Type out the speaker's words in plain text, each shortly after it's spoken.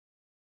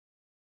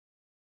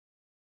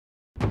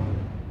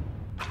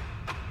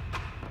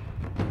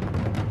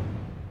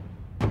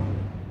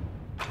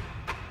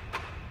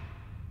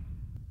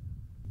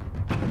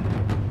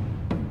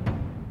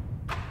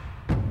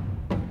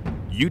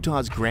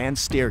Utah's Grand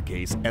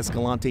Staircase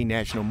Escalante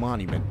National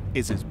Monument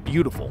is as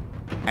beautiful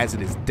as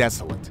it is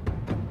desolate,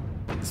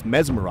 as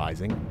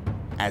mesmerizing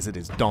as it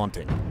is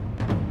daunting.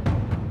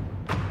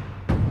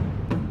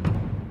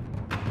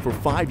 For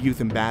 5 youth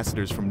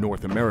ambassadors from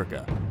North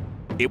America,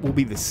 it will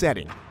be the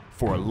setting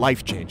for a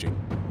life-changing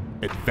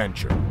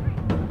adventure.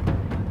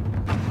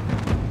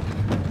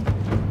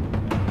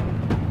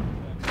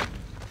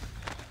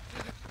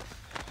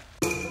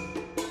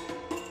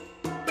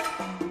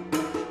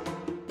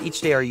 Each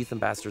day our youth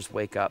ambassadors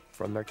wake up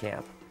from their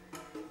camp.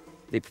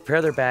 They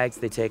prepare their bags,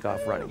 they take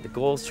off running. The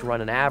goal is to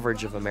run an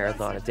average of a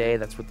marathon a day.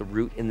 That's what the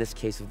route in this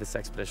case of this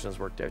expedition has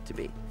worked out to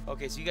be.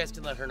 Okay, so you guys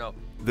can let her know.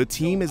 The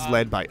team is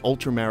led by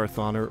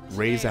ultramarathoner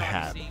Ray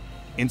Zahab.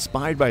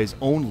 Inspired by his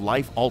own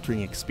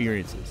life-altering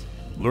experiences,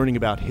 learning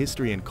about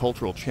history and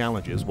cultural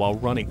challenges while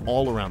running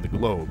all around the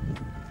globe,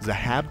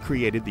 Zahab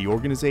created the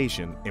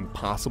organization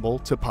Impossible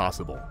to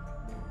Possible.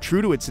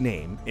 True to its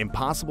name,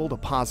 Impossible to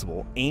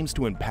Possible aims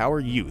to empower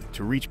youth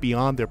to reach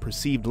beyond their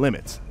perceived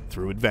limits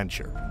through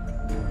adventure.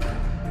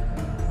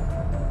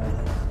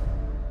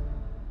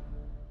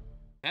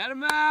 Head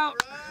him out!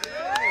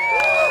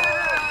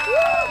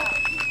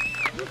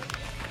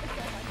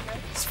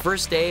 It's the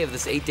first day of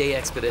this 8-day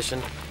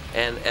expedition,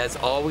 and as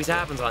always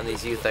happens on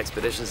these youth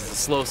expeditions, it's a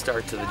slow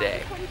start to the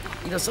day.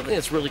 You know, something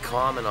that's really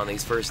common on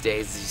these first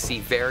days is you see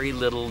very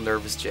little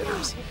nervous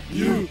jitters.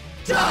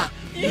 Utah!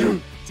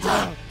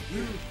 Utah!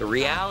 The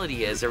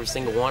reality is every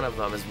single one of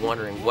them is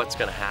wondering what's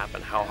going to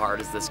happen, how hard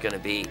is this going to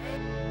be.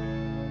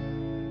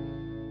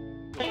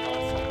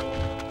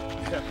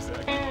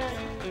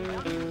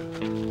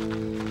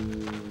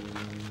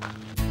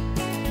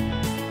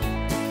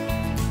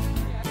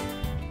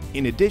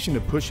 In addition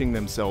to pushing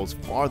themselves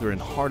farther and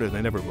harder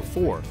than ever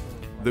before,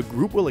 the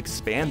group will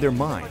expand their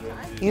mind,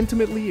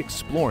 intimately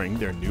exploring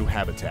their new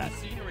habitat.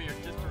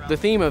 The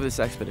theme of this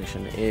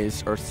expedition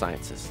is Earth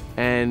Sciences,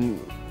 and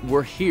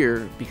we're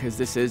here because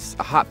this is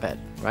a hotbed,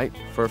 right,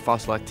 for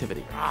fossil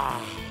activity.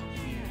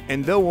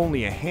 And though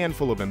only a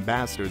handful of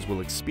ambassadors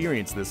will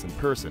experience this in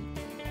person,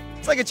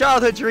 it's like a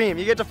childhood dream.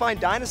 You get to find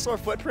dinosaur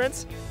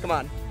footprints. Come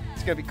on,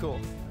 it's gonna be cool.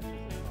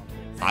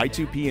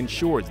 i2P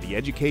ensures the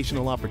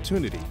educational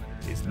opportunity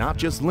is not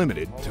just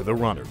limited to the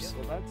runners.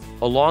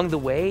 Along the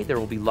way, there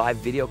will be live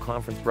video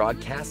conference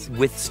broadcasts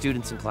with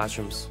students in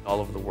classrooms all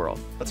over the world.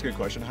 That's a good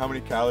question. How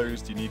many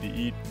calories do you need to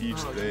eat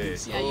each day?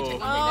 Yeah, you took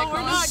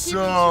we're not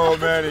so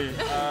many.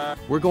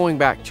 We're going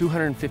back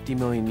 250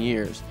 million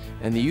years,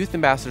 and the youth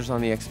ambassadors on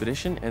the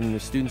expedition and the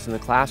students in the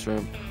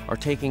classroom are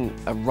taking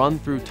a run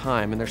through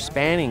time, and they're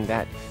spanning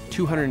that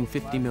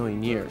 250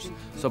 million years.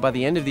 So by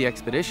the end of the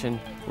expedition,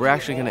 we're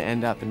actually going to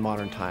end up in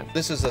modern time.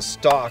 This is a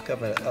stalk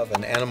of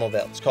an animal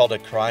that's called a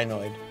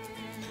crinoid.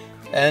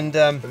 And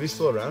are these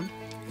still around?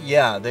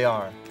 Yeah, they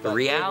are. The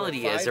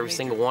reality is every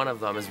single one of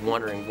them is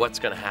wondering what's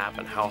going to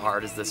happen, how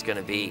hard is this going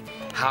to be,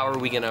 how are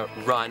we going to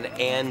run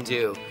and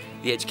do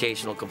the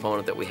educational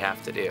component that we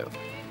have to do.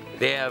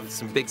 They have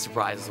some big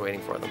surprises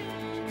waiting for them.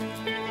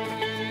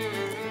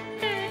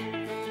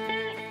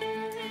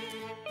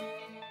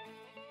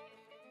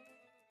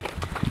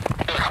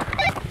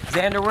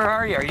 Xander, where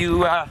are you? Are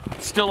you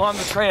still on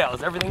the trail?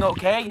 Is everything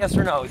okay? Yes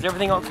or no? Is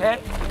everything okay?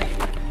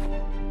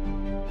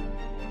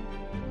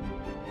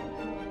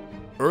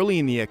 Early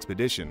in the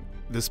expedition,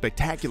 the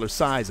spectacular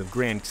size of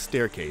Grand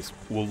Staircase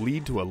will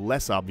lead to a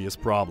less obvious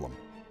problem: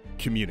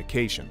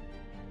 communication.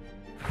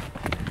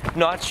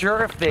 Not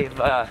sure if they've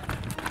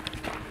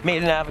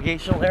made a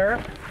navigational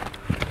error.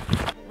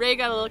 Ray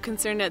got a little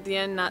concerned at the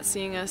end not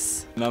seeing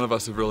us. None of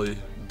us have really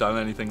done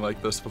anything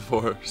like this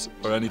before,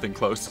 or anything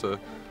close to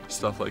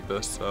stuff like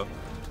this, so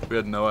we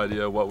had no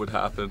idea what would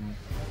happen.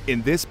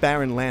 In this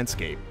barren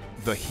landscape,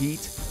 the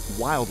heat,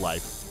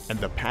 wildlife, and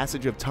the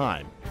passage of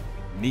time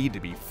need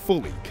to be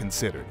fully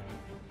considered.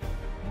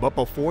 But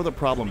before the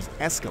problems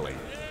escalate,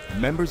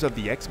 members of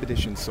the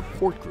expedition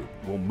support group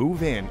will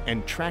move in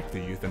and track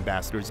the youth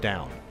ambassadors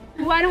down.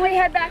 Why don't we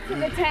head back to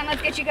the tent?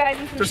 Let's get you guys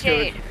in some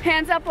shade.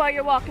 Hands up while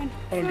you're walking.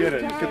 I don't get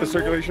it. Get the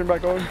circulation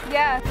back on?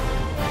 Yeah.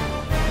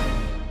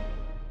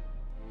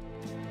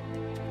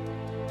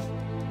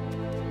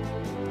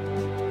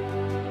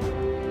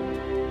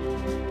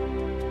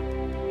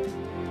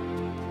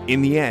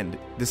 In the end,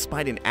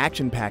 despite an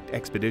action-packed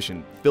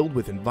expedition filled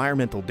with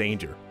environmental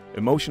danger,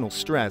 emotional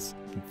stress,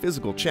 and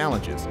physical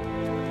challenges,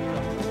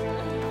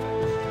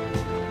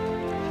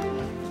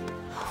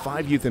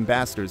 5 youth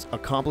ambassadors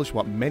accomplish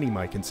what many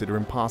might consider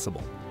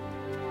impossible.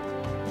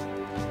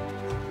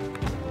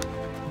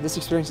 This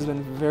experience has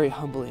been very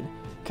humbling.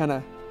 Kind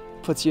of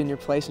puts you in your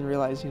place and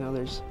realize, you know,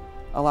 there's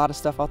a lot of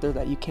stuff out there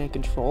that you can't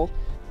control.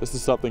 This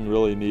is something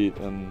really neat,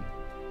 and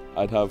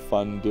I'd have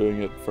fun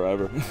doing it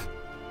forever.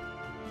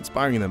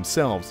 Inspiring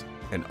themselves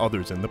and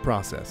others in the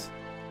process.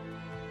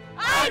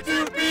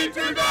 i2P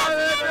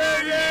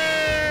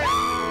 2030!